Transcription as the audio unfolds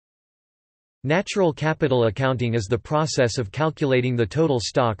Natural capital accounting is the process of calculating the total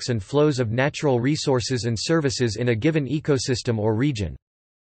stocks and flows of natural resources and services in a given ecosystem or region.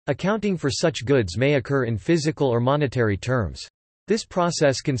 Accounting for such goods may occur in physical or monetary terms. This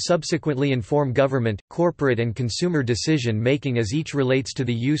process can subsequently inform government, corporate and consumer decision-making as each relates to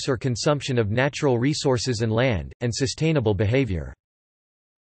the use or consumption of natural resources and land, and sustainable behavior.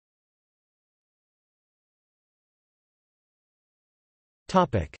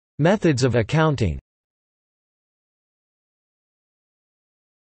 Methods of accounting.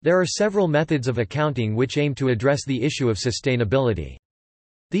 There are several methods of accounting which aim to address the issue of sustainability.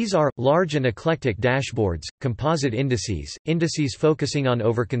 These are, large and eclectic dashboards, composite indices, indices focusing on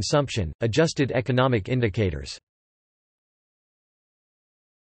overconsumption, adjusted economic indicators.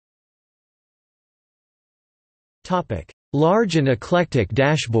 Large and eclectic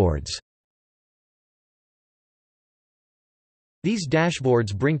dashboards. These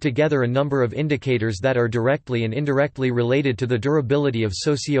dashboards bring together a number of indicators that are directly and indirectly related to the durability of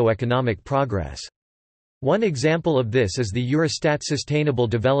socio-economic progress. One example of this is the Eurostat Sustainable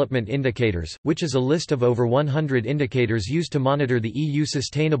Development Indicators, which is a list of over 100 indicators used to monitor the EU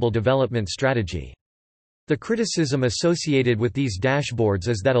Sustainable Development Strategy. The criticism associated with these dashboards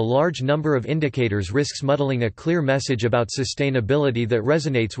is that a large number of indicators risks muddling a clear message about sustainability that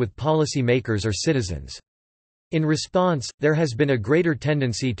resonates with policy makers or citizens. In response, there has been a greater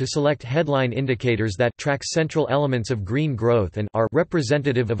tendency to select headline indicators that track central elements of green growth and are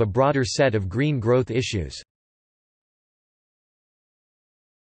representative of a broader set of green growth issues.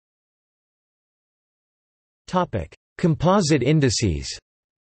 Composite indices.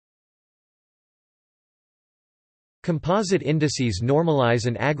 Composite indices normalize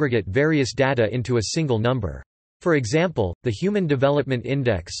and aggregate various data into a single number. For example, the Human Development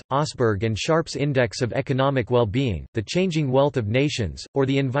Index, Osberg and Sharpe's Index of Economic Well-being, the Changing Wealth of Nations, or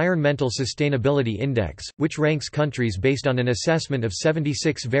the Environmental Sustainability Index, which ranks countries based on an assessment of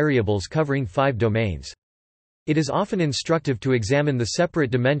 76 variables covering 5 domains. It is often instructive to examine the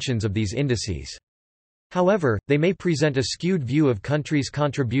separate dimensions of these indices. However, they may present a skewed view of countries'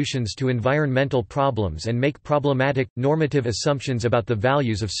 contributions to environmental problems and make problematic, normative assumptions about the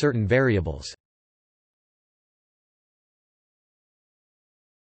values of certain variables.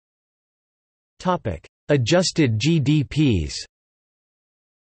 Adjusted GDPs.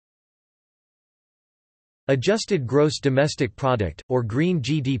 Adjusted Gross Domestic Product, or Green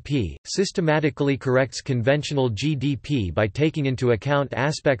GDP, systematically corrects conventional GDP by taking into account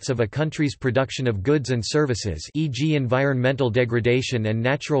aspects of a country's production of goods and services, e.g. environmental degradation and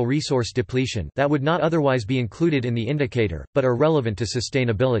natural resource depletion, that would not otherwise be included in the indicator, but are relevant to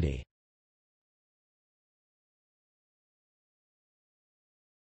sustainability.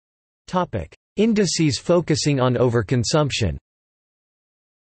 Indices focusing on overconsumption.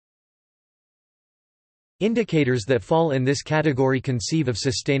 Indicators that fall in this category conceive of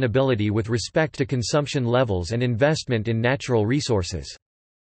sustainability with respect to consumption levels and investment in natural resources.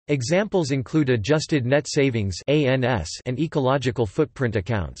 Examples include adjusted net savings (ANS) and ecological footprint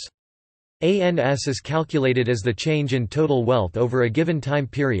accounts. ANS is calculated as the change in total wealth over a given time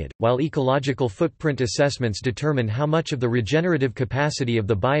period, while ecological footprint assessments determine how much of the regenerative capacity of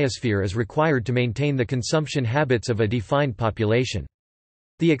the biosphere is required to maintain the consumption habits of a defined population.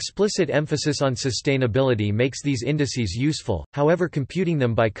 The explicit emphasis on sustainability makes these indices useful, however computing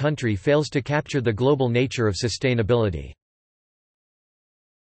them by country fails to capture the global nature of sustainability.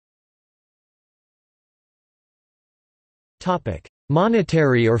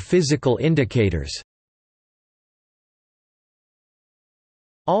 Monetary or physical indicators.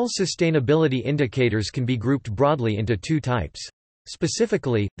 All sustainability indicators can be grouped broadly into 2 types.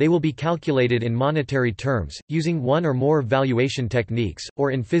 Specifically, they will be calculated in monetary terms, using one or more valuation techniques,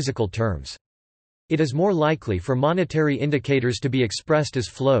 or in physical terms. It is more likely for monetary indicators to be expressed as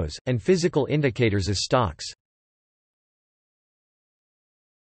flows, and physical indicators as stocks.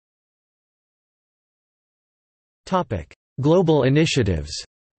 Global initiatives.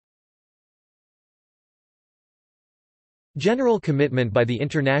 General commitment by the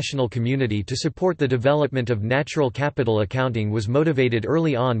international community to support the development of natural capital accounting was motivated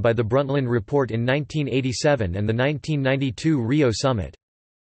early on by the Brundtland Report in 1987 and the 1992 Rio Summit.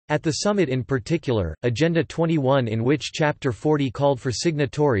 At the summit in particular, Agenda 21, in which Chapter 40 called for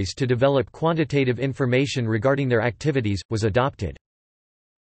signatories to develop quantitative information regarding their activities, was adopted.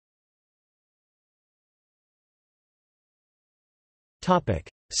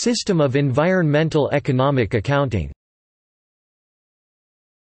 System of environmental economic accounting.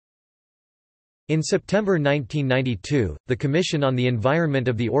 In September 1992, the Commission on the Environment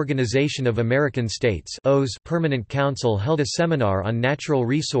of the Organization of American States (OAS) Permanent Council held a seminar on natural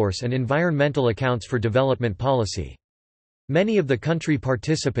resource and environmental accounts for development policy. Many of the country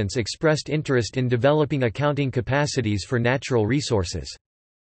participants expressed interest in developing accounting capacities for natural resources.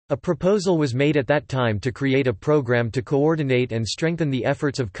 A proposal was made at that time to create a program to coordinate and strengthen the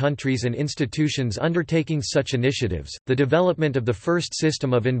efforts of countries and institutions undertaking such initiatives. The development of the first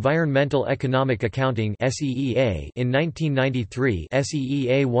system of environmental economic accounting (SEEA) in 1993,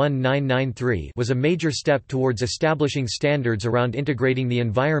 SEEA 1993, was a major step towards establishing standards around integrating the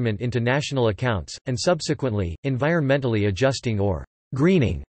environment into national accounts and subsequently environmentally adjusting or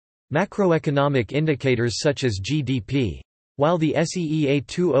greening macroeconomic indicators such as GDP. While the SEEA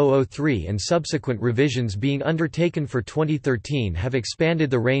 2003 and subsequent revisions being undertaken for 2013 have expanded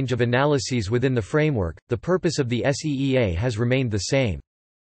the range of analyses within the framework, the purpose of the SEEA has remained the same.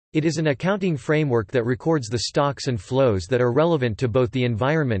 It is an accounting framework that records the stocks and flows that are relevant to both the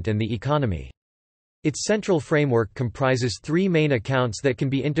environment and the economy. Its central framework comprises three main accounts that can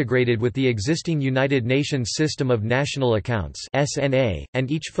be integrated with the existing United Nations System of National Accounts (SNA), and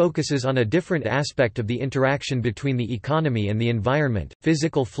each focuses on a different aspect of the interaction between the economy and the environment: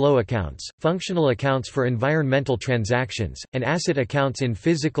 physical flow accounts, functional accounts for environmental transactions, and asset accounts in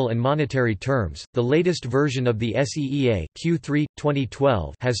physical and monetary terms. The latest version of the SEEA, Q3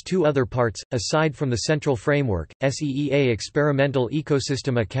 2012, has two other parts aside from the central framework: SEEA Experimental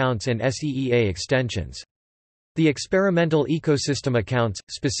Ecosystem Accounts and SEEA Extensions. The Experimental Ecosystem Accounts,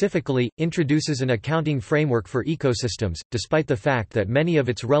 specifically, introduces an accounting framework for ecosystems, despite the fact that many of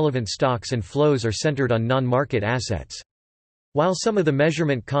its relevant stocks and flows are centered on non-market assets. While some of the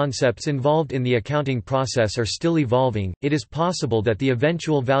measurement concepts involved in the accounting process are still evolving, it is possible that the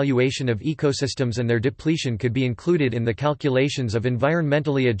eventual valuation of ecosystems and their depletion could be included in the calculations of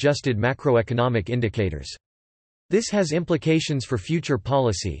environmentally adjusted macroeconomic indicators. This has implications for future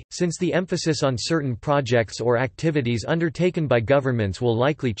policy, since the emphasis on certain projects or activities undertaken by governments will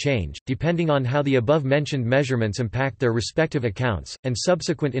likely change, depending on how the above-mentioned measurements impact their respective accounts, and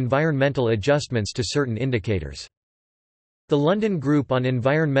subsequent environmental adjustments to certain indicators. The London Group on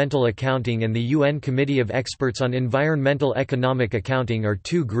Environmental Accounting and the UN Committee of Experts on Environmental Economic Accounting are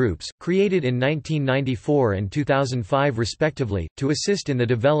two groups, created in 1994 and 2005 respectively, to assist in the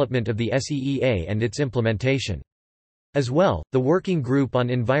development of the SEEA and its implementation. As well, the Working Group on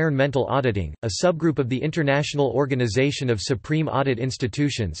Environmental Auditing, a subgroup of the International Organization of Supreme Audit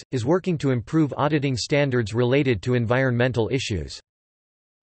Institutions, is working to improve auditing standards related to environmental issues.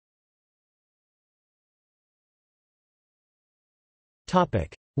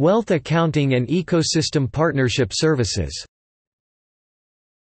 Wealth accounting and ecosystem partnership services.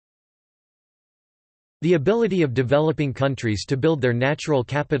 The ability of developing countries to build their natural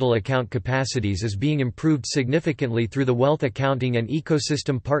capital account capacities is being improved significantly through the Wealth Accounting and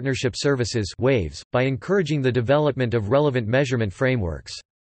Ecosystem Partnership Services (WAVES), by encouraging the development of relevant measurement frameworks.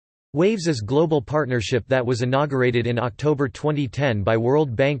 WAVES is a global partnership that was inaugurated in October 2010 by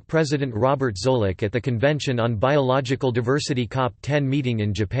World Bank President Robert Zoellick at the Convention on Biological Diversity COP10 meeting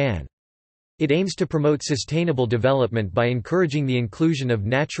in Japan. It aims to promote sustainable development by encouraging the inclusion of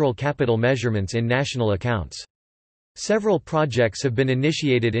natural capital measurements in national accounts. Several projects have been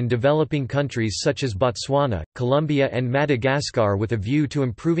initiated in developing countries such as Botswana, Colombia and Madagascar with a view to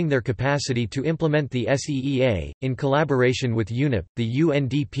improving their capacity to implement the SEEA, in collaboration with UNEP, the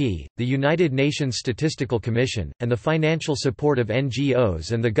UNDP, the United Nations Statistical Commission, and the financial support of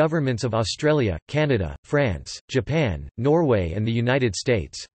NGOs and the governments of Australia, Canada, France, Japan, Norway and the United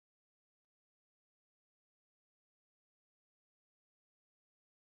States.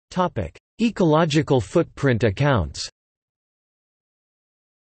 Ecological footprint accounts.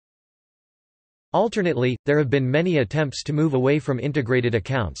 Alternately, there have been many attempts to move away from integrated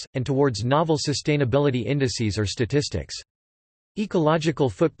accounts, and towards novel sustainability indices or statistics. Ecological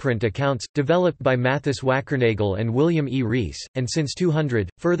footprint accounts, developed by Mathis Wackernagel and William E. Rees, and since 2000,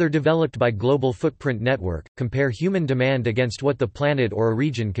 further developed by Global Footprint Network, compare human demand against what the planet or a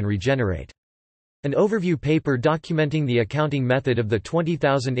region can regenerate. An overview paper documenting the accounting method of the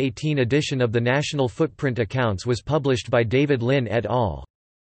 2018 edition of the National Footprint Accounts was published by David Lynn et al.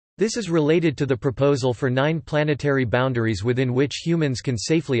 This is related to the proposal for 9 planetary boundaries within which humans can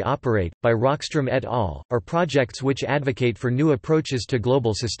safely operate, by Rockstrom et al., or projects which advocate for new approaches to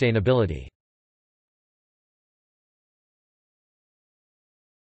global sustainability.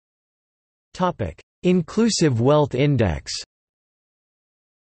 Inclusive Wealth Index.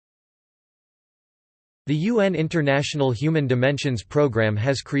 The UN International Human Dimensions Programme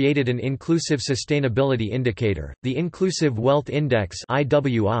has created an inclusive sustainability indicator, the Inclusive Wealth Index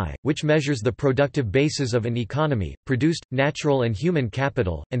 (IWI), which measures the productive bases of an economy, produced, natural and human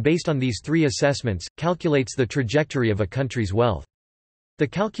capital, and based on these three assessments, calculates the trajectory of a country's wealth. The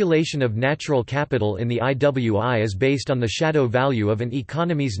calculation of natural capital in the IWI is based on the shadow value of an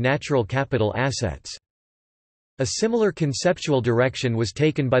economy's natural capital assets. A similar conceptual direction was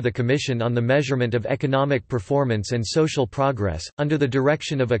taken by the Commission on the Measurement of Economic Performance and Social Progress, under the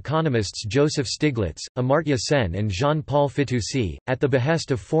direction of economists Joseph Stiglitz, Amartya Sen and Jean-Paul Fitoussi, at the behest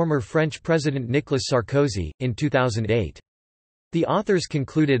of former French President Nicolas Sarkozy, in 2008. The authors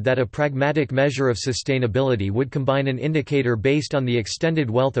concluded that a pragmatic measure of sustainability would combine an indicator based on the extended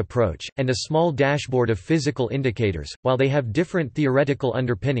wealth approach, and a small dashboard of physical indicators. While they have different theoretical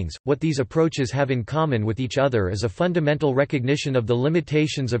underpinnings, what these approaches have in common with each other is a fundamental recognition of the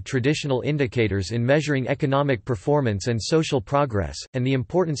limitations of traditional indicators in measuring economic performance and social progress, and the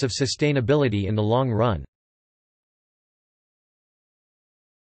importance of sustainability in the long run.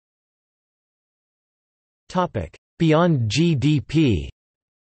 Beyond GDP.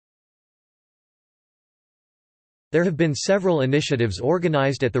 There have been several initiatives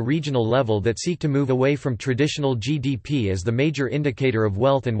organized at the regional level that seek to move away from traditional GDP as the major indicator of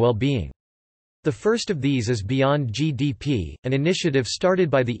wealth and well-being. The first of these is Beyond GDP, an initiative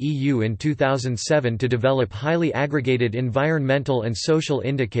started by the EU in 2007 to develop highly aggregated environmental and social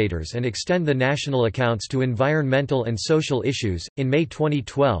indicators and extend the national accounts to environmental and social issues. In May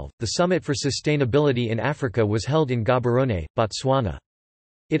 2012, the Summit for Sustainability in Africa was held in Gaborone, Botswana.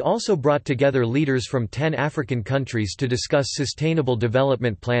 It also brought together leaders from 10 African countries to discuss sustainable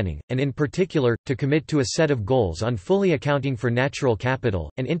development planning, and in particular, to commit to a set of goals on fully accounting for natural capital,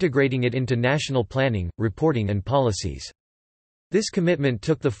 and integrating it into national planning, reporting and policies. This commitment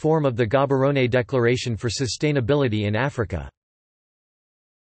took the form of the Gaborone Declaration for Sustainability in Africa.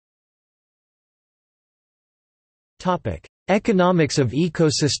 Economics of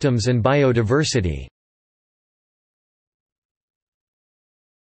ecosystems and biodiversity.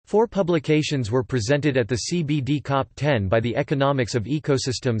 4 publications were presented at the CBD COP10 by the Economics of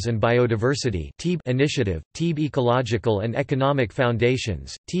Ecosystems and Biodiversity initiative, TEEB Ecological and Economic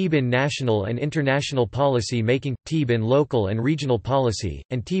Foundations, TEEB in National and International Policy Making, TEEB in Local and Regional Policy,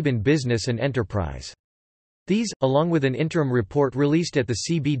 and TEEB in Business and Enterprise. These, along with an interim report released at the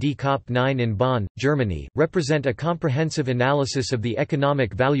CBD COP9 in Bonn, Germany, represent a comprehensive analysis of the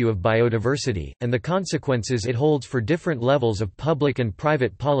economic value of biodiversity, and the consequences it holds for different levels of public and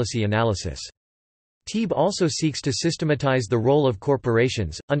private policy analysis. TEEB also seeks to systematize the role of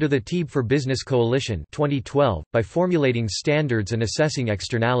corporations, under the TEEB for Business Coalition 2012, by formulating standards and assessing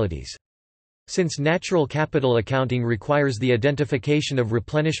externalities. Since natural capital accounting requires the identification of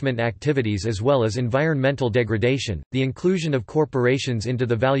replenishment activities as well as environmental degradation, the inclusion of corporations into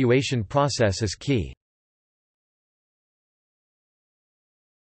the valuation process is key.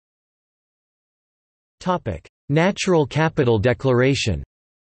 Natural Capital Declaration.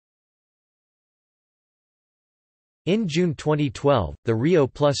 In June 2012, the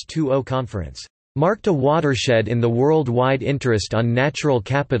Rio+20 conference marked a watershed in the worldwide interest on natural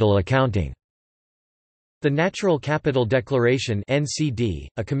capital accounting. The Natural Capital Declaration (NCD),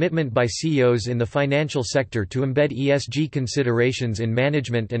 a commitment by CEOs in the financial sector to embed ESG considerations in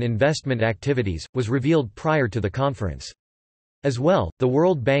management and investment activities, was revealed prior to the conference. As well, the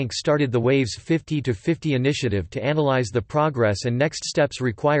World Bank started the WAVES 50-50 initiative to analyze the progress and next steps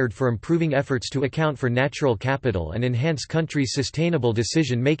required for improving efforts to account for natural capital and enhance countries' sustainable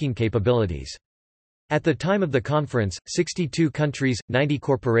decision-making capabilities. At the time of the conference, 62 countries, 90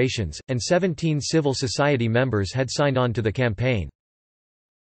 corporations, and 17 civil society members had signed on to the campaign.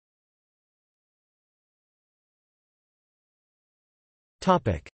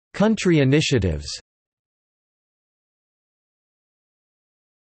 Country initiatives.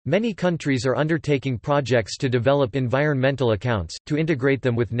 Many countries are undertaking projects to develop environmental accounts, to integrate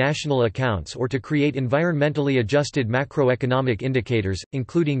them with national accounts or to create environmentally adjusted macroeconomic indicators,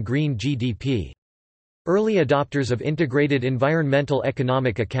 including green GDP. Early adopters of integrated environmental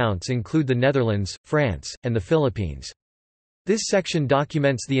economic accounts include the Netherlands, France, and the Philippines. This section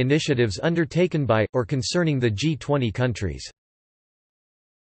documents the initiatives undertaken by, or concerning the G20 countries.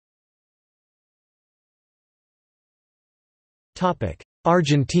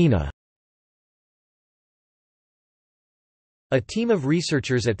 Argentina. A team of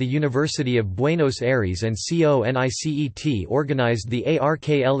researchers at the University of Buenos Aires and CONICET organized the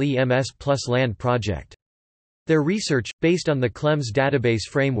ARKLEMS Plus Land project. Their research, based on the CLEMS database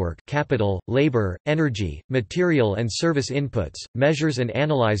framework capital, labor, energy, material and service inputs, measures and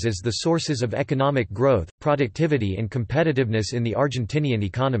analyzes the sources of economic growth, productivity and competitiveness in the Argentinian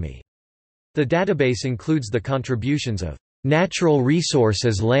economy. The database includes the contributions of natural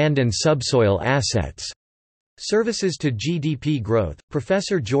resources, land and subsoil assets, services to GDP growth.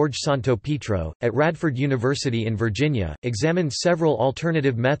 Professor George Santopetro, at Radford University in Virginia, examined several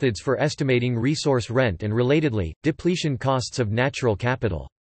alternative methods for estimating resource rent and relatedly, depletion costs of natural capital.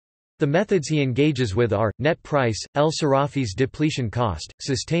 The methods he engages with are, net price, El Sarafi's depletion cost,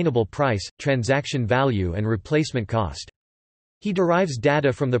 sustainable price, transaction value and replacement cost. He derives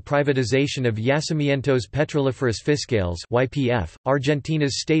data from the privatization of Yacimientos Petrolíferos Fiscales (YPF),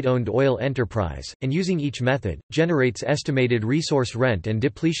 Argentina's state-owned oil enterprise, and using each method, generates estimated resource rent and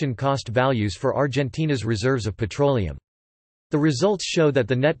depletion cost values for Argentina's reserves of petroleum. The results show that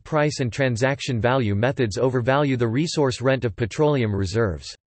the net price and transaction value methods overvalue the resource rent of petroleum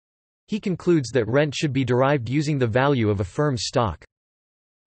reserves. He concludes that rent should be derived using the value of a firm's stock.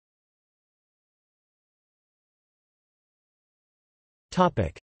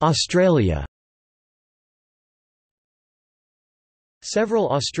 Australia. Several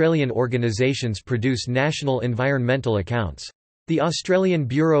Australian organisations produce national environmental accounts. The Australian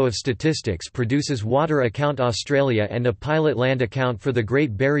Bureau of Statistics produces Water Account Australia and a pilot land account for the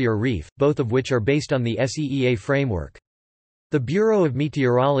Great Barrier Reef, both of which are based on the SEEA framework. The Bureau of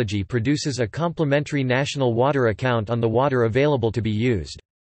Meteorology produces a complementary national water account on the water available to be used.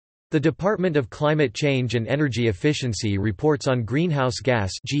 The Department of Climate Change and Energy Efficiency reports on greenhouse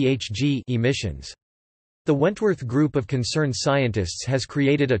gas (GHG) emissions. The Wentworth Group of Concerned Scientists has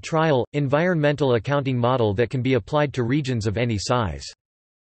created a trial, environmental accounting model that can be applied to regions of any size.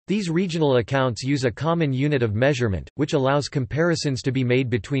 These regional accounts use a common unit of measurement, which allows comparisons to be made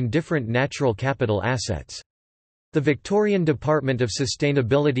between different natural capital assets. The Victorian Department of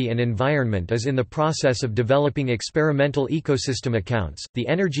Sustainability and Environment is in the process of developing experimental ecosystem accounts. The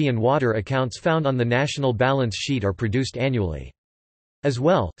energy and water accounts found on the national balance sheet are produced annually. As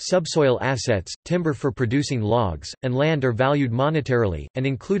well, subsoil assets, timber for producing logs, and land are valued monetarily, and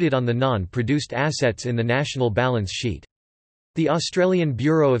included on the non-produced assets in the national balance sheet. The Australian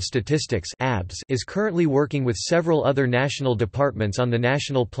Bureau of Statistics (ABS) is currently working with several other national departments on the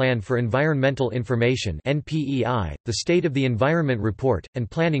National Plan for Environmental Information (NPEI), the State of the Environment Report, and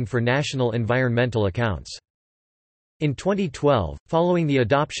planning for national environmental accounts. In 2012, following the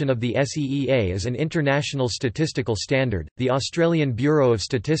adoption of the SEEA as an international statistical standard, the Australian Bureau of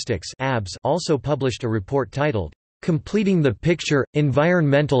Statistics (ABS) also published a report titled "Completing the Picture: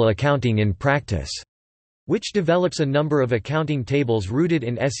 Environmental Accounting in Practice", which develops a number of accounting tables rooted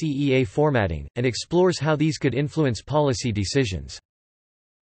in SEEA formatting, and explores how these could influence policy decisions.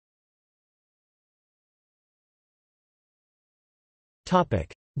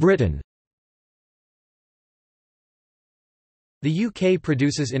 Britain. The UK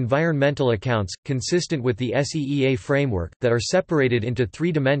produces environmental accounts, consistent with the SEEA framework, that are separated into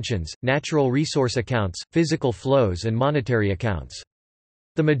three dimensions: natural resource accounts, physical flows and monetary accounts.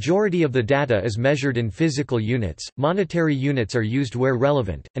 The majority of the data is measured in physical units, monetary units are used where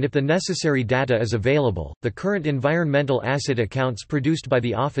relevant, and if the necessary data is available, the current environmental asset accounts produced by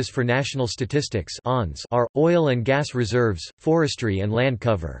the Office for National Statistics are, oil and gas reserves, forestry and land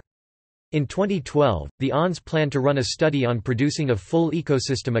cover. In 2012, the ONS plan to run a study on producing a full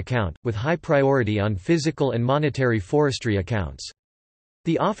ecosystem account, with high priority on physical and monetary forestry accounts.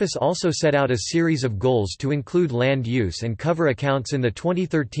 The office also set out a series of goals to include land use and cover accounts in the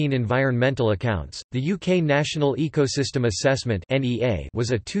 2013 environmental accounts. The UK National Ecosystem Assessment (NEA) was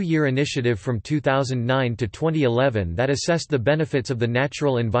a 2-year initiative from 2009 to 2011 that assessed the benefits of the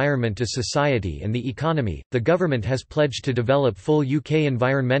natural environment to society and the economy. The government has pledged to develop full UK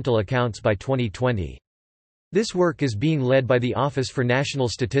environmental accounts by 2020. This work is being led by the Office for National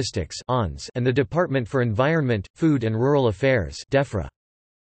Statistics (ONS) and the Department for Environment, Food and Rural Affairs (DEFRA).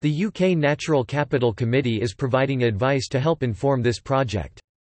 The UK Natural Capital Committee is providing advice to help inform this project.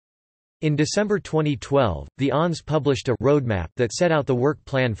 In December 2012, the ONS published a roadmap that set out the work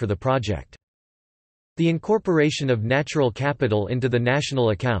plan for the project. The incorporation of natural capital into the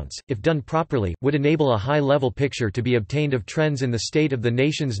national accounts, if done properly, would enable a high-level picture to be obtained of trends in the state of the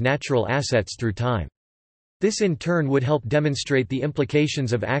nation's natural assets through time. This in turn would help demonstrate the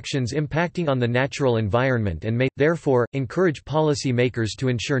implications of actions impacting on the natural environment and may, therefore, encourage policy makers to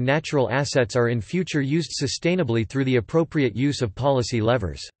ensure natural assets are in future used sustainably through the appropriate use of policy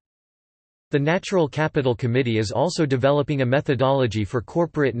levers. The Natural Capital Committee is also developing a methodology for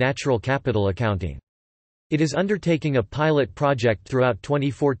corporate natural capital accounting. It is undertaking a pilot project throughout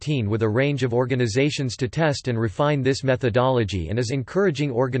 2014 with a range of organizations to test and refine this methodology and is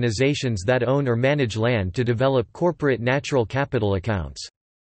encouraging organizations that own or manage land to develop corporate natural capital accounts.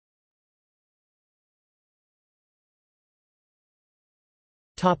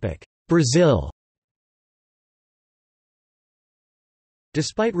 Brazil.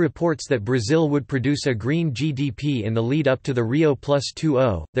 Despite reports that Brazil would produce a green GDP in the lead up to the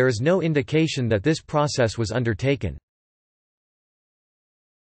Rio+20, there is no indication that this process was undertaken.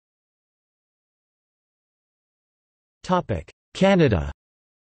 Canada.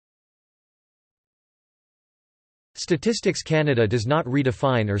 Statistics Canada does not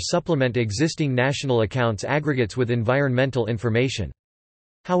redefine or supplement existing national accounts aggregates with environmental information.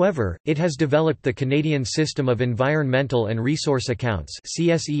 However, it has developed the Canadian System of Environmental and Resource Accounts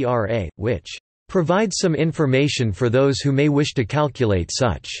 (CSERA), which provides some information for those who may wish to calculate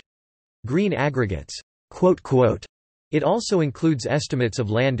such green aggregates. It also includes estimates of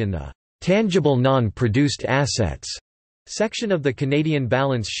land in the tangible non-produced assets section of the Canadian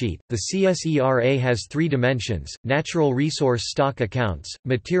balance sheet. The CSERA has three dimensions: natural resource stock accounts,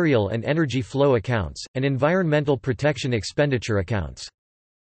 material and energy flow accounts, and environmental protection expenditure accounts.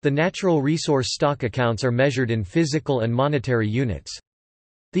 The natural resource stock accounts are measured in physical and monetary units.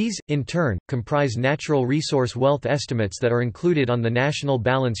 These, in turn, comprise natural resource wealth estimates that are included on the national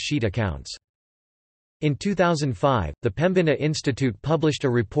balance sheet accounts. In 2005, the Pembina Institute published a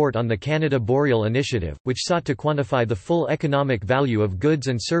report on the Canada Boreal Initiative, which sought to quantify the full economic value of goods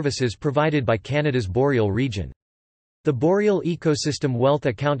and services provided by Canada's boreal region. The Boreal Ecosystem Wealth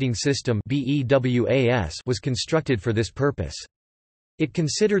Accounting System was constructed for this purpose. It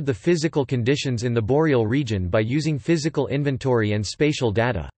considered the physical conditions in the boreal region by using physical inventory and spatial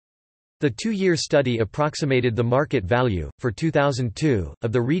data. The two-year study approximated the market value, for 2002,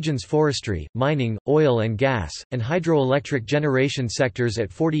 of the region's forestry, mining, oil and gas, and hydroelectric generation sectors at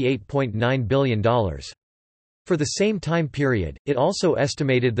 $48.9 billion. For the same time period, it also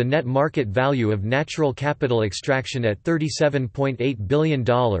estimated the net market value of natural capital extraction at $37.8 billion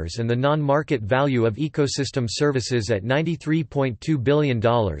and the non-market value of ecosystem services at $93.2 billion.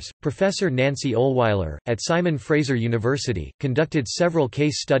 Professor Nancy Ohlweiler, at Simon Fraser University, conducted several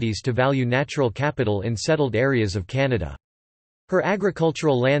case studies to value natural capital in settled areas of Canada. Her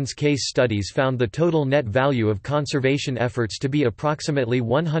agricultural lands case studies found the total net value of conservation efforts to be approximately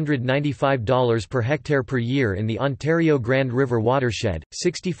 $195 per hectare per year in the Ontario Grand River watershed,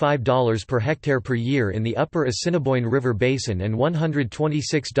 $65 per hectare per year in the Upper Assiniboine River Basin and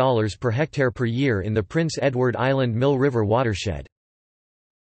 $126 per hectare per year in the Prince Edward Island Mill River watershed.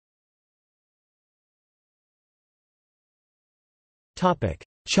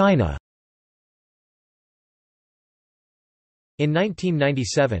 China. In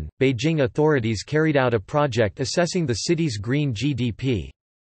 1997, Beijing authorities carried out a project assessing the city's green GDP.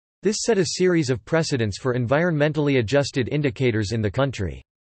 This set a series of precedents for environmentally adjusted indicators in the country.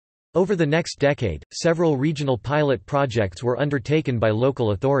 Over the next decade, several regional pilot projects were undertaken by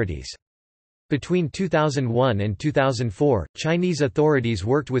local authorities. Between 2001 and 2004, Chinese authorities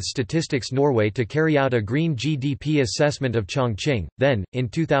worked with Statistics Norway to carry out a green GDP assessment of Chongqing. Then, in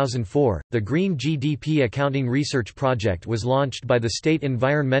 2004, the Green GDP Accounting Research Project was launched by the State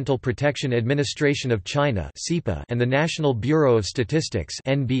Environmental Protection Administration of China and the National Bureau of Statistics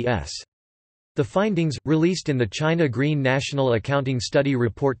 (NBS). The findings, released in the China Green National Accounting Study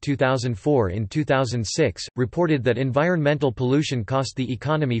Report 2004 in 2006, reported that environmental pollution cost the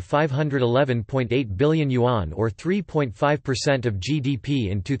economy 511.8 billion yuan or 3.5% of GDP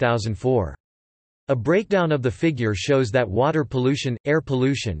in 2004. A breakdown of the figure shows that water pollution, air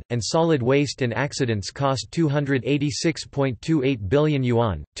pollution, and solid waste and accidents cost 286.28 billion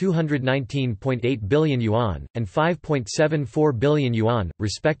yuan, 219.8 billion yuan, and 5.74 billion yuan,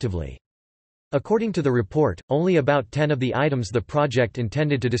 respectively. According to the report, only about 10 of the items the project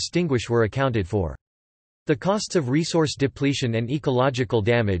intended to distinguish were accounted for. The costs of resource depletion and ecological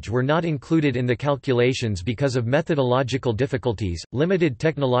damage were not included in the calculations because of methodological difficulties, limited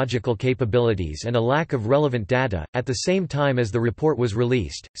technological capabilities, and a lack of relevant data. At the same time as the report was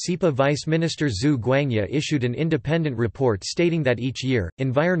released, SEPA Vice Minister Zhu Guangya issued an independent report stating that each year,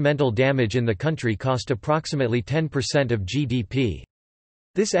 environmental damage in the country cost approximately 10% of GDP.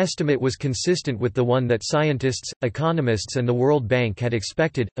 This estimate was consistent with the one that scientists, economists and the World Bank had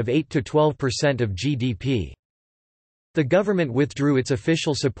expected, of 8 to 12% of GDP. The government withdrew its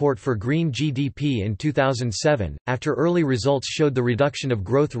official support for green GDP in 2007, after early results showed the reduction of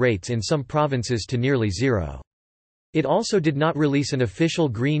growth rates in some provinces to nearly zero. It also did not release an official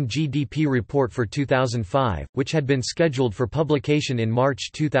green GDP report for 2005, which had been scheduled for publication in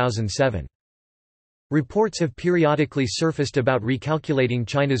March 2007. Reports have periodically surfaced about recalculating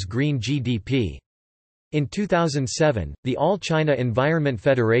China's green GDP. In 2007, the All-China Environment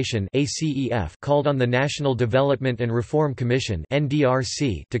Federation (ACEF) called on the National Development and Reform Commission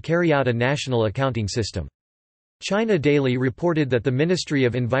 (NDRC) to carry out a national accounting system. China Daily reported that the Ministry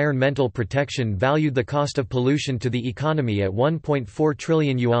of Environmental Protection valued the cost of pollution to the economy at 1.4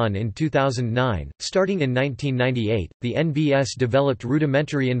 trillion yuan in 2009. Starting in 1998, the NBS developed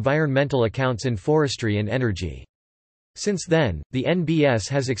rudimentary environmental accounts in forestry and energy. Since then, the NBS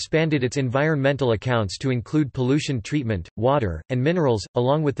has expanded its environmental accounts to include pollution treatment, water, and minerals,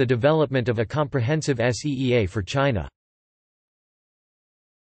 along with the development of a comprehensive SEEA for China.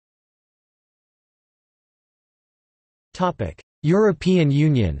 European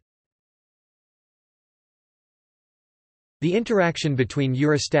Union. The interaction between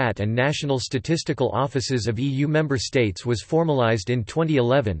Eurostat and national statistical offices of EU member states was formalised in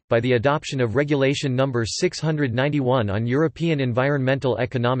 2011, by the adoption of Regulation No. 691 on European environmental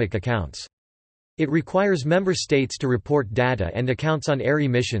economic accounts. It requires member states to report data and accounts on air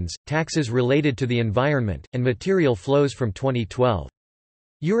emissions, taxes related to the environment, and material flows from 2012.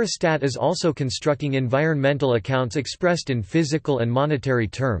 Eurostat is also constructing environmental accounts expressed in physical and monetary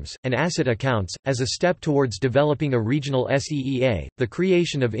terms, and asset accounts, as a step towards developing a regional SEEA. The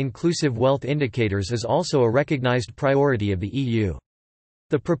creation of inclusive wealth indicators is also a recognized priority of the EU.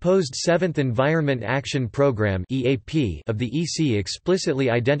 The proposed 7th Environment Action Programme (EAP) of the EC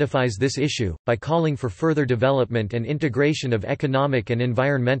explicitly identifies this issue, by calling for further development and integration of economic and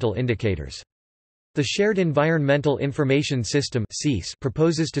environmental indicators. The Shared Environmental Information System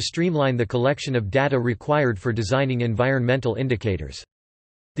proposes to streamline the collection of data required for designing environmental indicators.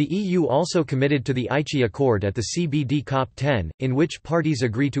 The EU also committed to the Aichi Accord at the CBD COP10, in which parties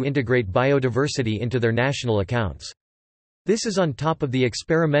agree to integrate biodiversity into their national accounts. This is on top of the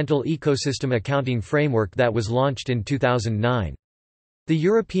experimental ecosystem accounting framework that was launched in 2009. The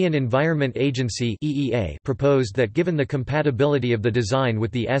European Environment Agency (EEA) proposed that given the compatibility of the design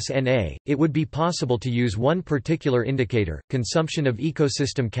with the SNA, it would be possible to use one particular indicator, consumption of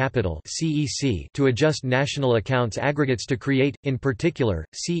ecosystem capital (CEC), to adjust national accounts aggregates to create, in particular,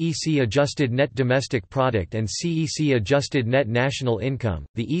 CEC adjusted net domestic product and CEC adjusted net national income.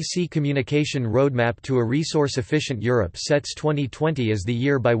 The EC Communication Roadmap to a Resource-Efficient Europe sets 2020 as the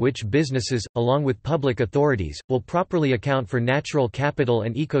year by which businesses, along with public authorities, will properly account for natural capital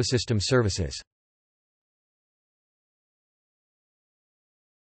and ecosystem services.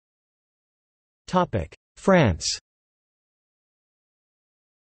 France.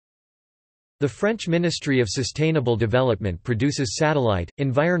 The French Ministry of Sustainable Development produces satellite,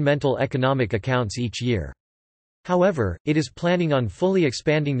 environmental economic accounts each year. However, it is planning on fully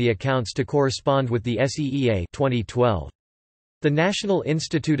expanding the accounts to correspond with the SEEA 2012. The National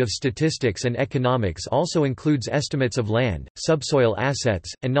Institute of Statistics and Economics also includes estimates of land, subsoil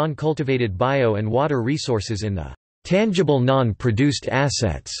assets, and non-cultivated bio and water resources in the tangible non-produced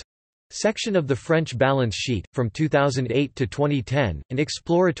assets section of the French balance sheet. From 2008 to 2010, an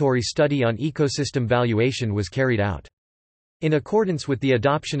exploratory study on ecosystem valuation was carried out. In accordance with the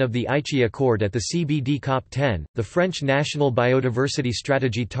adoption of the Aichi Accord at the CBD COP10, the French National Biodiversity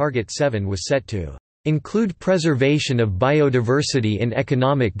Strategy Target 7 was set to include preservation of biodiversity in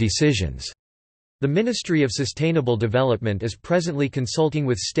economic decisions. The Ministry of Sustainable Development is presently consulting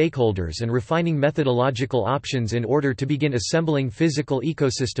with stakeholders and refining methodological options in order to begin assembling physical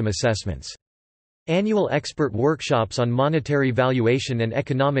ecosystem assessments. Annual expert workshops on monetary valuation and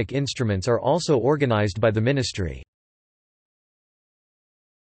economic instruments are also organized by the ministry.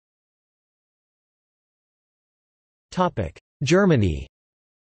 Germany.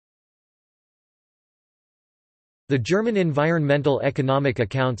 The German Environmental Economic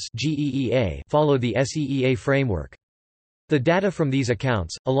Accounts (GEEA) follow the SEEA framework. The data from these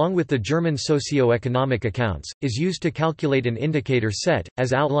accounts, along with the German socio-economic accounts, is used to calculate an indicator set,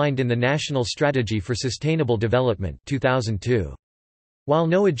 as outlined in the National Strategy for Sustainable Development 2002. While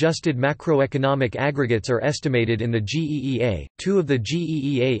no adjusted macroeconomic aggregates are estimated in the GEEA, two of the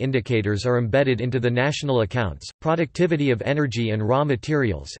GEEA indicators are embedded into the national accounts: productivity of energy and raw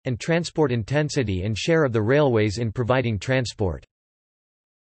materials, and transport intensity and share of the railways in providing transport.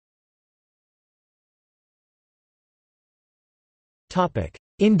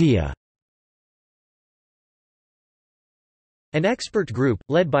 India. An expert group,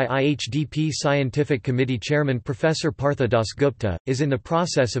 led by IHDP Scientific Committee Chairman Professor Partha Dasgupta, is in the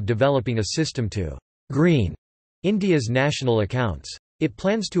process of developing a system to «green» India's national accounts. It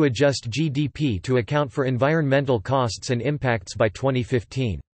plans to adjust GDP to account for environmental costs and impacts by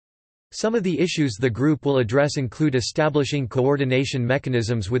 2015. Some of the issues the group will address include establishing coordination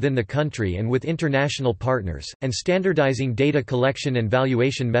mechanisms within the country and with international partners, and standardizing data collection and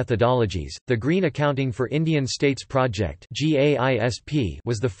valuation methodologies. The Green Accounting for Indian States Project (GAISP)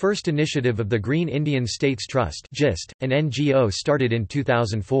 was the first initiative of the Green Indian States Trust (GIST), an NGO started in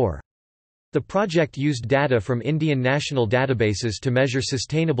 2004. The project used data from Indian national databases to measure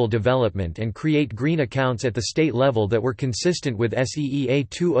sustainable development and create green accounts at the state level that were consistent with SEEA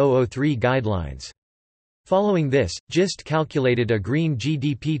 2003 guidelines. Following this, GIST calculated a green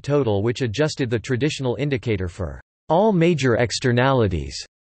GDP total which adjusted the traditional indicator for all major externalities.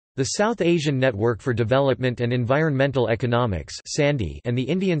 The South Asian Network for Development and Environmental Economics (SANDE) and the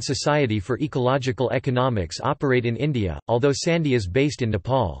Indian Society for Ecological Economics operate in India, although SANDE is based in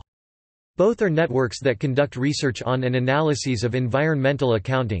Nepal. Both are networks that conduct research on and analyses of environmental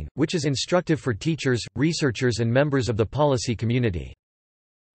accounting, which is instructive for teachers, researchers and members of the policy community.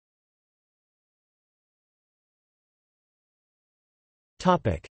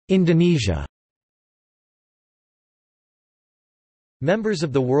 Indonesia. Members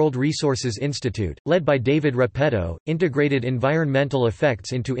of the World Resources Institute, led by David Repetto, integrated environmental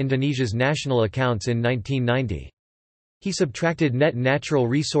effects into Indonesia's national accounts in 1990. He subtracted net natural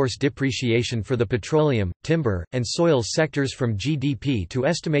resource depreciation for the petroleum, timber, and soils sectors from GDP to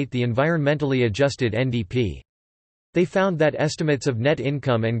estimate the environmentally adjusted NDP. They found that estimates of net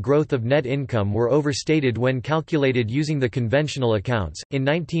income and growth of net income were overstated when calculated using the conventional accounts. In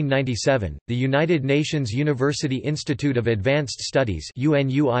 1997, the United Nations University Institute of Advanced Studies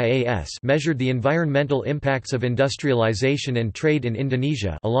 (UNUIAS) measured the environmental impacts of industrialization and trade in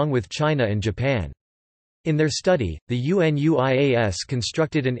Indonesia, along with China and Japan. In their study, the UNUIAS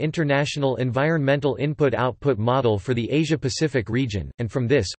constructed an international environmental input-output model for the Asia-Pacific region, and from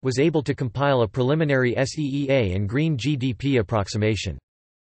this, was able to compile a preliminary SEEA and green GDP approximation.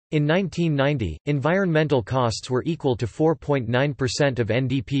 In 1990, environmental costs were equal to 4.9% of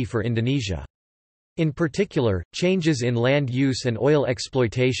NDP for Indonesia. In particular, changes in land use and oil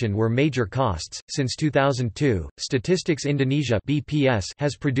exploitation were major costs. Since 2002, Statistics Indonesia (BPS)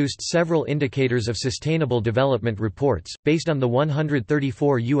 has produced several indicators of sustainable development reports, based on the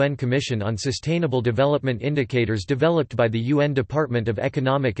 134 UN Commission on Sustainable Development Indicators developed by the UN Department of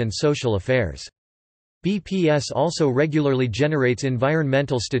Economic and Social Affairs. BPS also regularly generates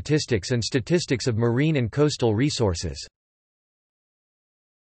environmental statistics and statistics of marine and coastal resources.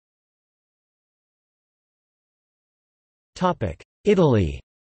 Italy.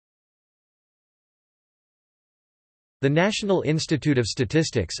 The National Institute of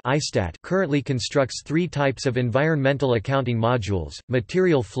Statistics currently constructs three types of environmental accounting modules: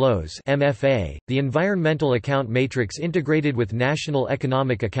 material flows (MFA), the environmental account matrix integrated with National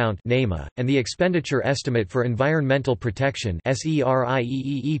Economic Account (NEMA), and the expenditure estimate for environmental protection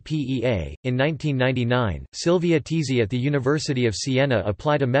 (SERIEEPEA). In 1999, Silvia Tisi at the University of Siena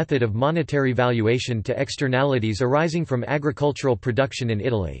applied a method of monetary valuation to externalities arising from agricultural production in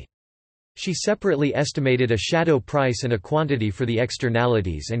Italy. She separately estimated a shadow price and a quantity for the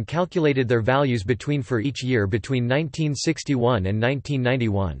externalities and calculated their values for each year between 1961 and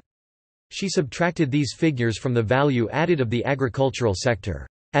 1991. She subtracted these figures from the value added of the agricultural sector,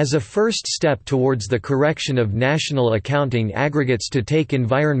 as a first step towards the correction of national accounting aggregates to take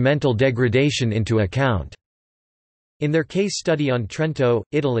environmental degradation into account. In their case study on Trento,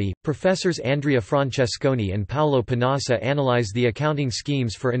 Italy, professors Andrea Francesconi and Paolo Panassa analyze the accounting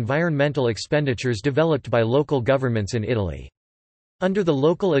schemes for environmental expenditures developed by local governments in Italy. Under the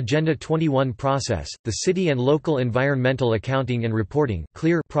Local Agenda 21 process, the City and Local Environmental Accounting and Reporting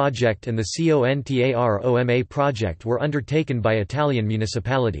 (CLEAR) project and the CONTAROMA project were undertaken by Italian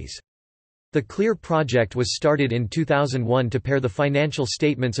municipalities. The CLEAR project was started in 2001 to pair the financial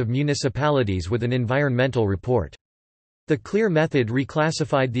statements of municipalities with an environmental report. The CLEAR method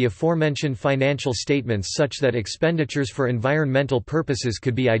reclassified the aforementioned financial statements such that expenditures for environmental purposes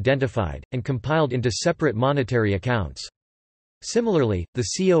could be identified, and compiled into separate monetary accounts. Similarly, the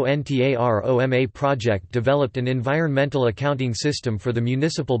CONTAROMA project developed an environmental accounting system for the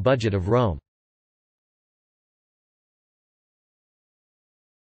municipal budget of Rome.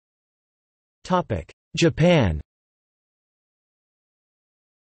 Japan.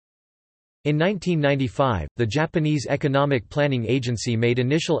 In 1995, the Japanese Economic Planning Agency made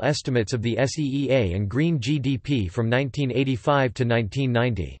initial estimates of the SEEA and green GDP from 1985 to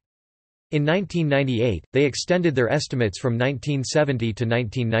 1990. In 1998, they extended their estimates from 1970 to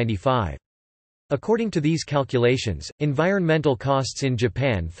 1995. According to these calculations, environmental costs in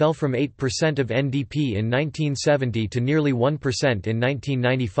Japan fell from 8% of NDP in 1970 to nearly 1% in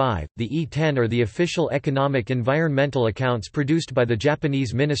 1995. The E10 are the official economic environmental accounts produced by the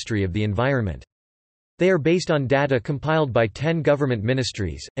Japanese Ministry of the Environment. They are based on data compiled by 10 government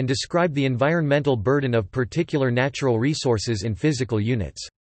ministries, and describe the environmental burden of particular natural resources in physical units.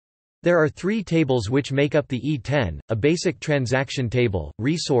 There are 3 tables which make up the E10, a basic transaction table,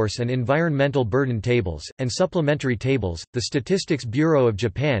 resource and environmental burden tables, and supplementary tables. The Statistics Bureau of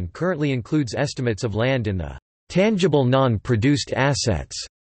Japan currently includes estimates of land in the tangible non-produced assets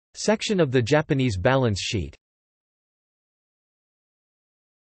section of the Japanese balance sheet.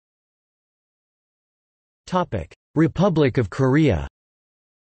 Republic of Korea.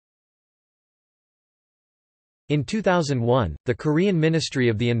 In 2001, the Korean Ministry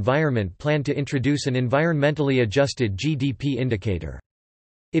of the Environment planned to introduce an environmentally adjusted GDP indicator.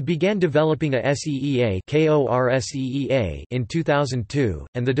 It began developing a SEEA in 2002,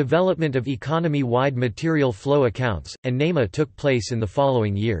 and the development of economy-wide material flow accounts, and NEMA took place in the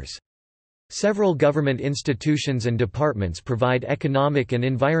following years. Several government institutions and departments provide economic and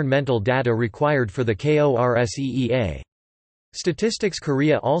environmental data required for the KORSEEA. Statistics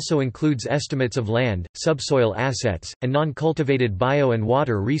Korea also includes estimates of land, subsoil assets, and non-cultivated bio and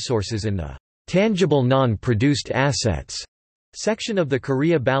water resources in the tangible non-produced assets section of the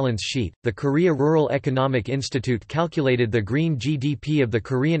Korea balance sheet. The Korea Rural Economic Institute calculated the green GDP of the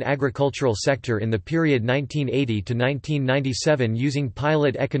Korean agricultural sector in the period 1980 to 1997 using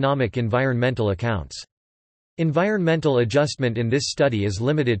pilot economic environmental accounts. Environmental adjustment in this study is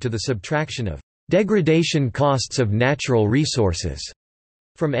limited to the subtraction of degradation costs of natural resources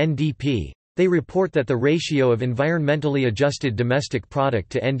from NDP. They report that the ratio of environmentally adjusted domestic product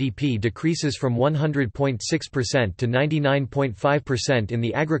to NDP decreases from 100.6% to 99.5% in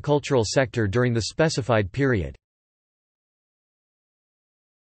the agricultural sector during the specified period.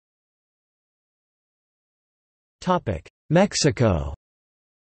 Mexico.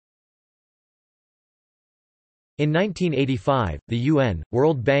 In 1985, the UN,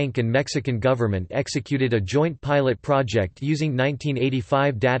 World Bank and Mexican government executed a joint pilot project using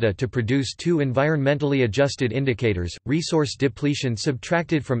 1985 data to produce 2 environmentally adjusted indicators, resource depletion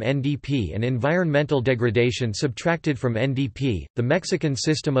subtracted from NDP and environmental degradation subtracted from NDP. The Mexican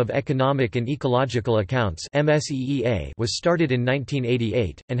System of Economic and Ecological Accounts (MSEEA) was started in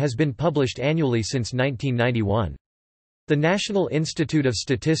 1988, and has been published annually since 1991. The National Institute of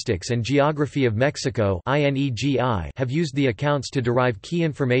Statistics and Geography of Mexico have used the accounts to derive key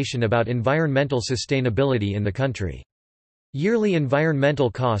information about environmental sustainability in the country. Yearly environmental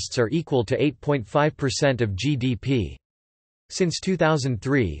costs are equal to 8.5% of GDP. Since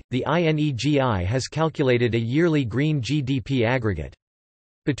 2003, the INEGI has calculated a yearly green GDP aggregate.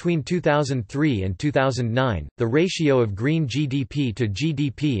 Between 2003 and 2009, the ratio of green GDP to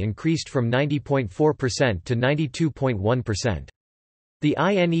GDP increased from 90.4% to 92.1%. The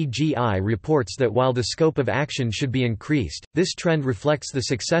INEGI reports that while the scope of action should be increased, this trend reflects the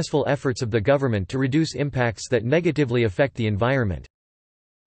successful efforts of the government to reduce impacts that negatively affect the environment.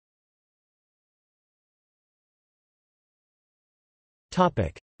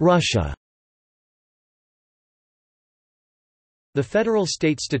 Russia. The Federal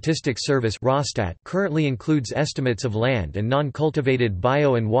State Statistics Service (Rosstat) currently includes estimates of land and non-cultivated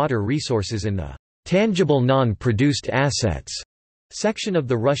bio and water resources in the tangible non-produced assets section of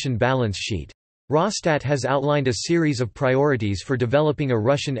the Russian balance sheet. Rosstat has outlined a series of priorities for developing a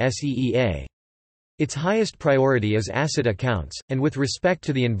Russian SEEA. Its highest priority is asset accounts, and with respect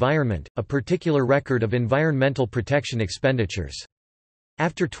to the environment, a particular record of environmental protection expenditures.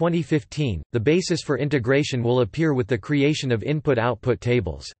 After 2015, the basis for integration will appear with the creation of input-output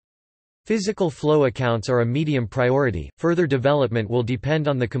tables. Physical flow accounts are a medium priority. Further development will depend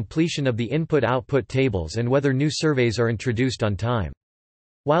on the completion of the input-output tables and whether new surveys are introduced on time.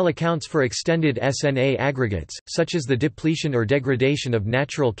 While accounts for extended SNA aggregates, such as the depletion or degradation of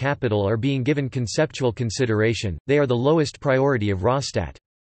natural capital, are being given conceptual consideration, they are the lowest priority of Rosstat.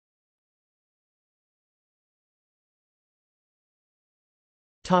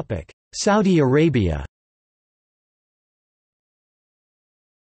 Saudi Arabia.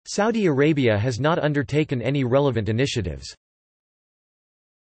 Saudi Arabia has not undertaken any relevant initiatives.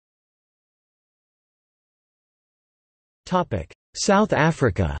 South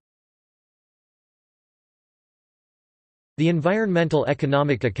Africa. The environmental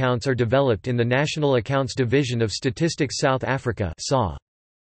economic accounts are developed in the National Accounts Division of Statistics South Africa (SA).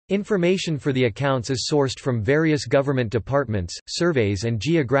 Information for the accounts is sourced from various government departments, surveys and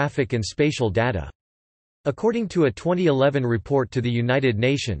geographic and spatial data. According to a 2011 report to the United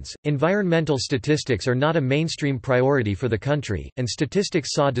Nations, environmental statistics are not a mainstream priority for the country, and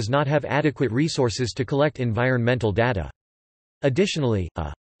Statistics SA does not have adequate resources to collect environmental data. Additionally,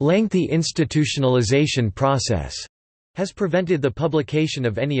 a lengthy institutionalization process has prevented the publication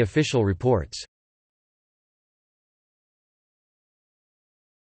of any official reports.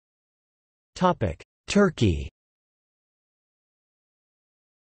 Turkey.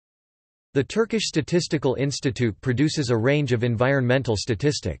 The Turkish Statistical Institute produces a range of environmental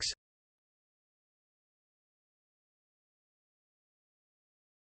statistics.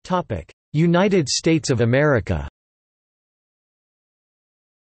 United States of America.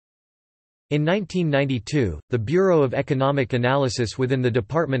 In 1992, the Bureau of Economic Analysis within the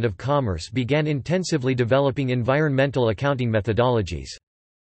Department of Commerce began intensively developing environmental accounting methodologies.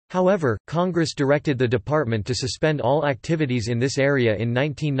 However, Congress directed the department to suspend all activities in this area in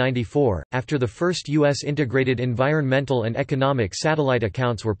 1994, after the first U.S. integrated environmental and economic satellite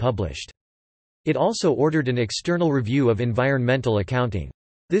accounts were published. It also ordered an external review of environmental accounting.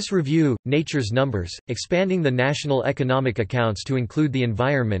 This review, Nature's Numbers, expanding the national economic accounts to include the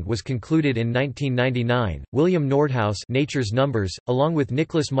environment, was concluded in 1999. William Nordhaus, Nature's Numbers, along with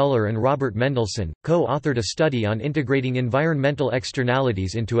Nicholas Muller and Robert Mendelsohn, co-authored a study on integrating environmental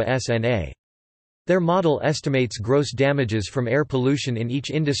externalities into a SNA. Their model estimates gross damages from air pollution in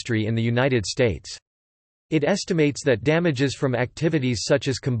each industry in the United States. It estimates that damages from activities such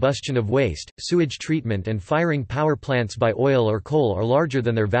as combustion of waste, sewage treatment and firing power plants by oil or coal are larger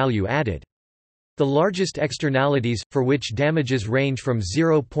than their value added. The largest externalities, for which damages range from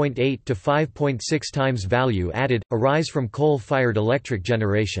 0.8 to 5.6 times value added, arise from coal-fired electric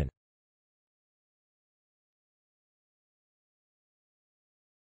generation.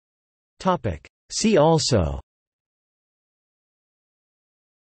 See also: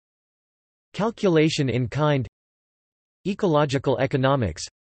 Calculation in kind, Ecological economics,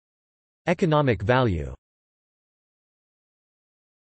 Economic value.